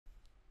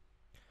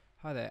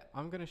Hi there,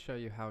 I'm going to show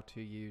you how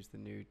to use the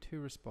new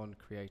 2Respond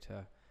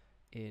creator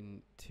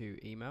into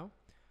email.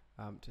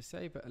 To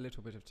save a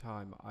little bit of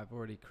time, I've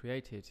already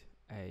created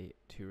a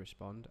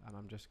 2Respond and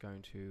I'm just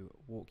going to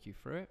walk you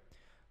through it.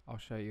 I'll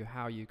show you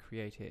how you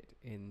create it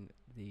in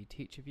the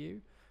teacher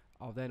view.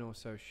 I'll then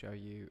also show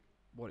you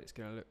what it's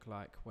going to look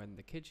like when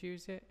the kids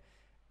use it,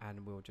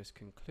 and we'll just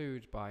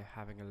conclude by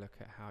having a look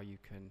at how you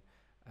can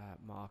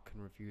mark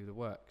and review the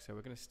work. So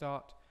we're going to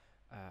start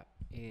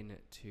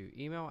into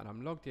email, and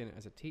I'm logged in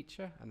as a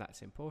teacher, and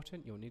that's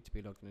important. You'll need to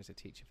be logged in as a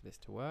teacher for this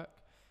to work.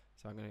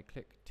 So I'm going to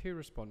click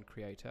 2Respond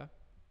creator,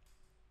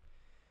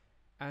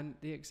 and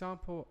the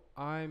example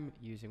I'm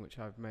using, which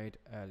I've made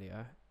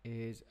earlier,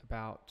 is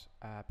about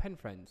pen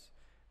friends,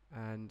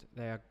 and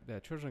their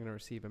children are going to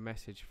receive a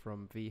message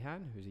from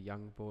Vihan, who's a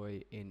young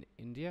boy in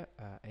India,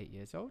 8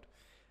 years old,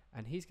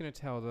 and he's going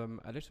to tell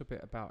them a little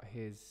bit about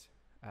his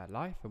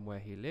life and where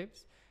he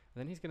lives. And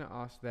then he's going to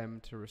ask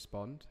them to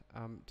respond,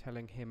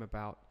 telling him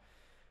about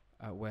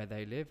where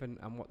they live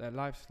and what their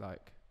life's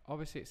like.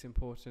 Obviously, it's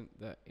important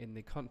that in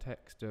the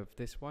context of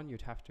this one,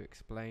 you'd have to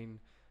explain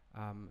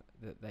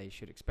that they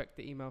should expect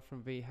the email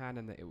from Vihan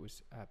and that it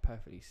was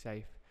perfectly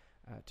safe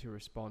to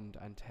respond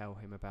and tell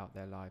him about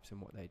their lives and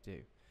what they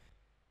do.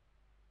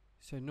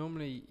 So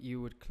normally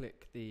you would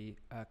click the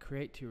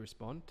create to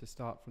respond to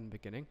start from the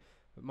beginning.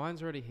 But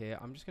mine's already here.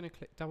 I'm just going to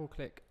double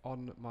click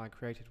on my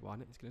created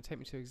one. It's going to take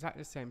me to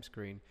exactly the same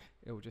screen.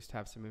 It will just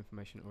have some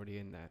information already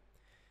in there.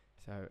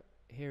 So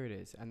here it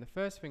is. And the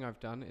first thing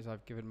I've done is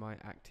I've given my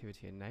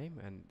activity a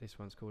name, and this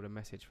one's called A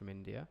Message from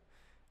India.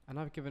 And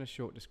I've given a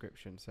short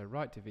description. So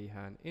write to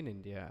Vihan in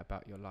India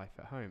about your life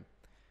at home.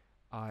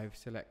 I've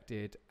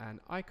selected an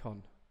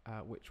icon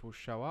which will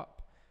show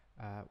up.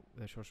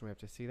 The children will be able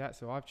to see that.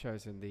 So I've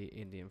chosen the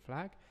Indian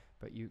flag.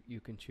 But you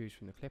can choose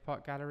from the clip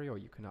art gallery, or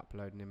you can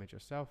upload an image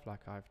yourself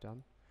like I've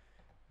done.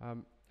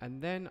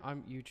 And then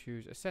you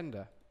choose a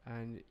sender,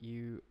 and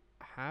you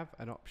have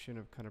an option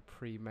of kind of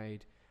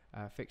pre-made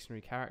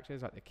fictionary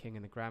characters like the king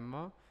and the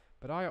grandma.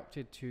 But I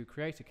opted to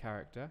create a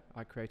character.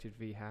 I created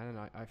Vihan, and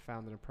I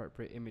found an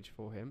appropriate image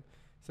for him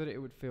so that it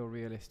would feel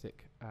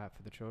realistic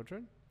for the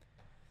children.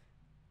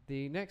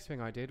 The next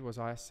thing I did was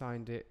I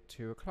assigned it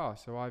to a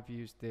class. So I've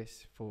used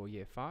this for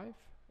year 5.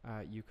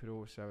 You could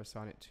also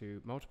assign it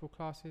to multiple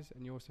classes,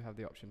 and you also have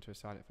the option to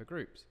assign it for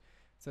groups.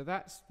 So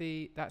that's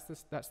the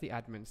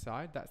admin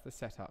side, that's the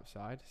setup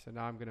side. So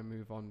now I'm going to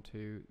move on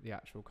to the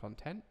actual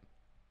content.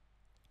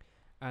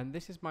 And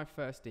this is my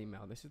first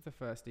email. This is the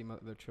first email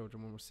that the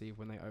children will receive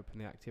when they open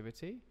the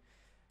activity.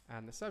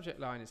 And the subject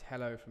line is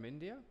hello from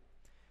India.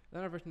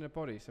 Then I've written a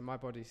body. So my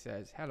body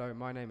says, hello,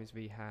 my name is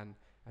Vihan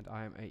and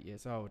I am 8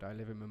 years old. I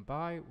live in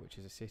Mumbai, which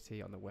is a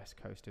city on the west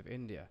coast of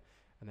India.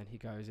 And then he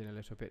goes in a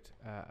little bit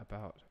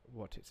about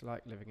what it's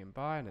like living in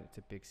Mumbai, and it's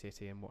a big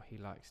city and what he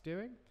likes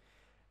doing.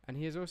 And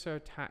he has also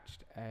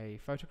attached a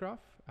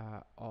photograph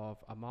of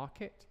a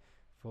market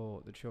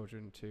for the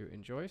children to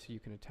enjoy. So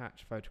you can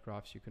attach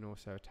photographs, you can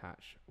also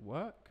attach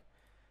work.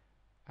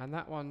 And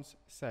that one's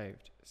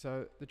saved.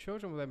 So the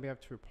children will then be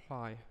able to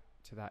reply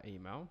to that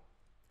email.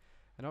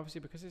 And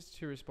obviously, because it's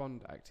a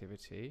 2Respond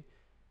activity,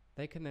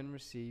 they can then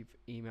receive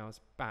emails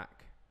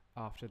back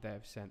after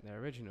they've sent their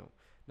original.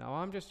 Now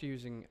I'm just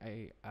using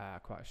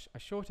quite a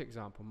short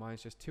example.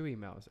 Mine's just 2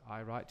 emails.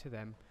 I write to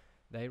them,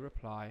 they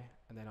reply,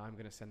 and then I'm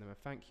going to send them a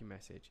thank you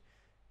message.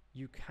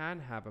 You can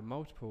have a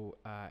multiple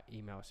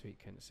email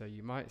sequence. So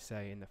you might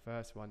say in the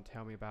first one,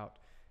 tell me about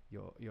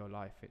your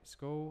life at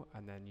school,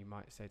 and then you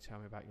might say, tell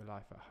me about your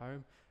life at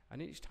home.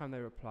 And each time they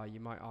reply, you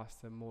might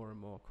ask them more and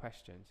more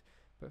questions.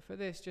 But for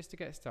this, just to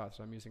get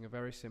started, I'm using a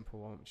very simple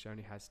one which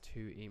only has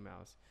 2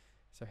 emails.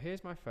 So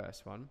here's my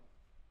first one.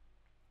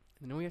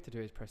 And all you have to do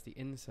is press the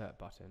insert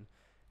button,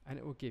 and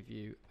it will give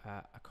you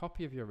a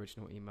copy of your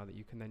original email that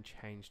you can then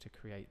change to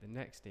create the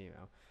next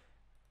email.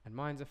 And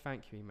mine's a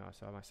thank you email,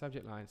 so my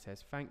subject line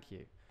says thank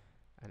you,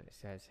 and it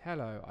says,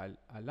 hello,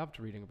 I loved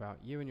reading about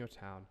you and your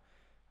town.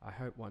 I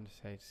hope one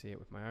day to see it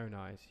with my own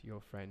eyes, your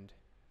friend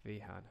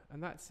Vihan.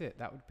 And that's it.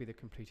 That would be the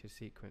completed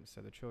sequence. So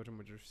the children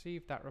would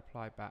receive that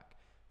reply back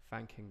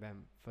thanking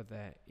them for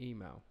their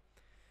email.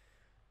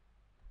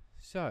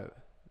 So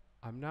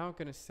I'm now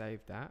going to save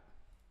that.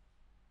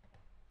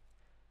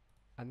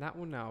 And that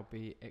will now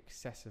be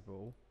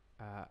accessible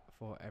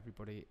for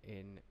everybody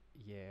in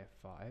year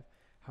 5.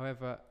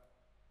 However,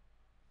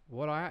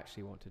 what I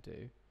actually want to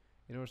do,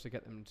 in order to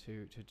get them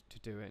to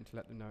do it and to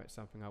let them know it's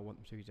something I want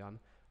them to be done,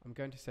 I'm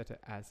going to set it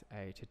as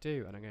a to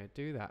do. And I'm going to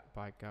do that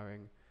by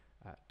going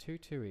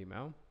to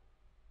email.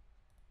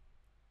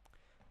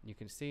 And you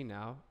can see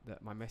now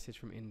that my message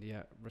from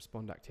India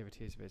respond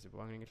activity is visible.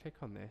 I'm going to click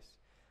on this.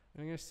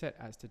 I'm going to set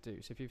as to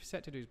do. So if you've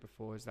set to do's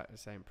before, is that the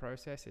same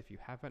process? If you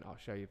haven't, I'll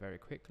show you very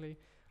quickly.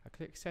 I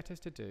click set as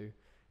to do.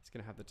 It's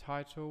going to have the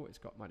title. It's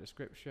got my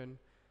description.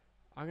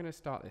 I'm going to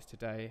start this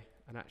today,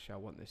 and actually I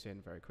want this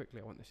in very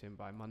quickly. I want this in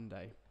by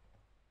Monday.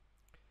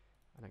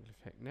 And I'm going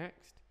to click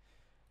next.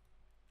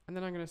 And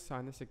then I'm going to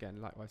assign this again,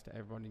 likewise to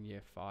everyone in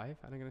year 5,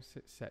 and I'm going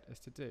to set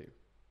as to do.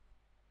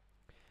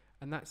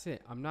 And that's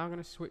it. I'm now going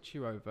to switch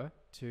you over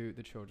to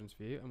the children's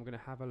view, and we're going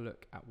to have a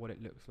look at what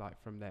it looks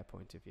like from their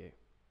point of view.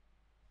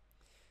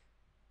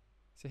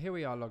 So here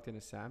we are logged in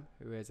as Sam,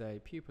 who is a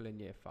pupil in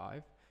year 5,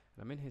 and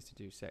I'm in his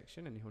to-do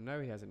section, and he'll know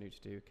he has a new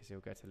to-do because he'll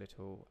get a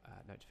little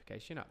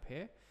notification up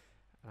here.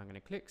 And I'm going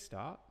to click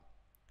start,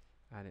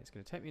 and it's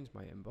going to take me into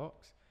my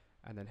inbox,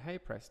 and then hey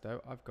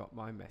presto, I've got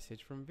my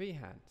message from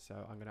Vihan.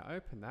 So I'm going to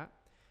open that,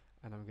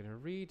 and I'm going to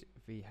read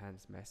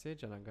Vihan's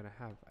message, and I'm going to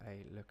have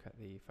a look at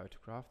the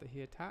photograph that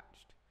he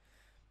attached.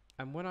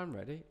 And when I'm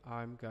ready,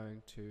 I'm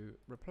going to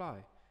reply.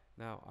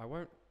 Now, I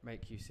won't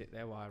make you sit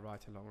there while I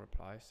write a long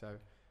reply, so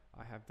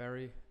I have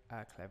very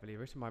cleverly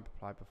written my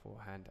reply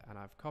beforehand, and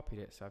I've copied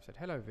it. So I've said,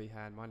 hello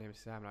Vihan, my name is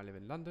Sam and I live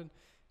in London.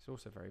 It's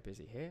also very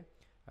busy here.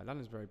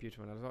 London's very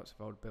beautiful and there's lots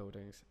of old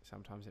buildings.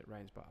 Sometimes it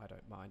rains, but I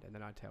don't mind. And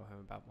then I tell him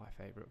about my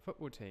favourite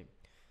football team.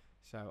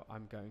 So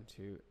I'm going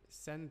to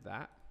send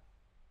that.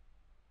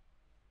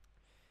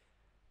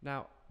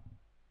 Now,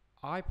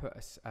 I put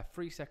a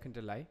 3-second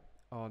delay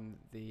on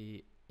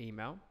the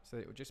email, so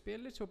it will just be a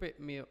little bit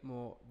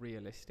more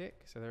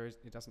realistic. So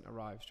it doesn't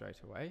arrive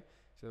straight away.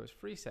 So it was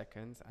 3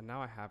 seconds, and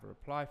now I have a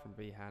reply from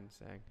Vihan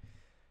saying,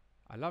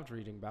 I loved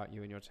reading about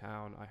you in your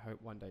town. I hope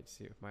one day to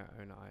see it with my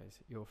own eyes.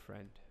 Your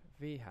friend,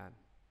 Vihan.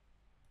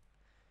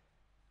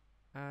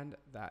 And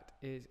that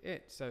is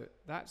it. So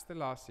that's the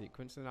last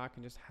sequence, and I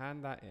can just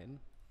hand that in.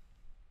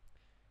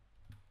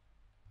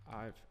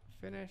 I've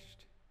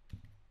finished.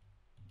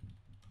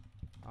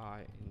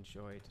 I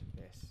enjoyed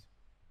this.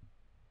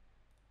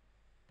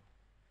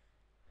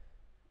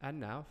 And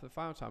now, for the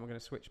final time, I'm going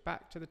to switch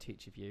back to the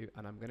teacher view,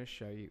 and I'm going to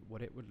show you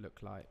what it would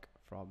look like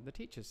from the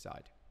teacher's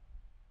side.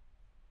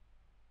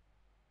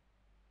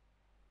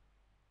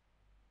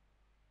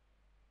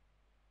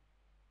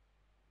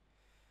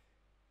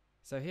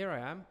 So here I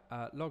am,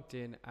 logged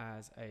in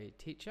as a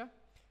teacher,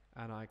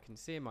 and I can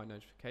see in my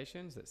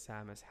notifications that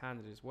Sam has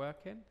handed his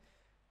work in.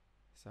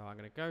 So I'm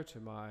going to go to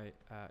my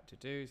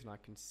to-dos, and I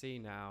can see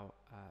now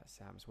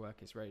Sam's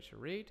work is ready to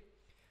read.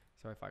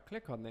 So if I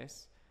click on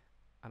this,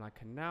 and I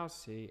can now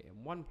see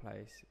in one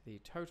place the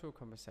total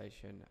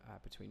conversation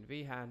between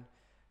Vihan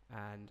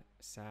and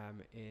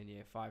Sam in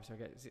year 5. So I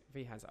get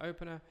Vihan's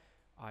opener,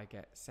 I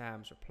get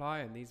Sam's reply,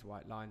 and these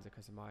white lines are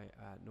because of my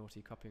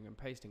naughty copying and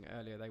pasting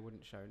earlier. They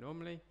wouldn't show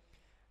normally.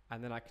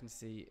 And then I can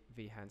see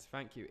Vihan's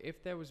thank you.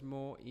 If there was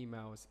more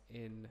emails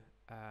in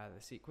the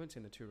sequence,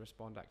 in the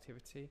 2Respond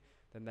activity,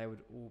 then they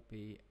would all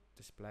be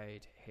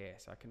displayed here.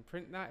 So I can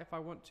print that if I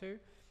want to,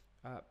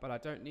 but I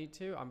don't need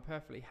to. I'm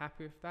perfectly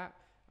happy with that.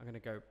 I'm going to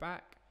go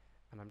back,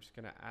 and I'm just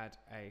going to add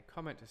a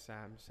comment to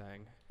Sam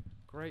saying,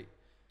 great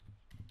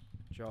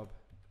job,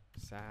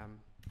 Sam.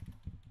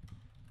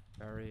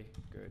 Very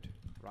good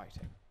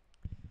writing.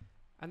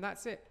 And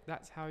that's it.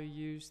 That's how you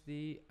use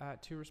the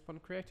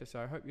 2Respond creator.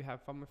 So I hope you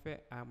have fun with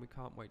it, and we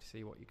can't wait to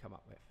see what you come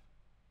up with.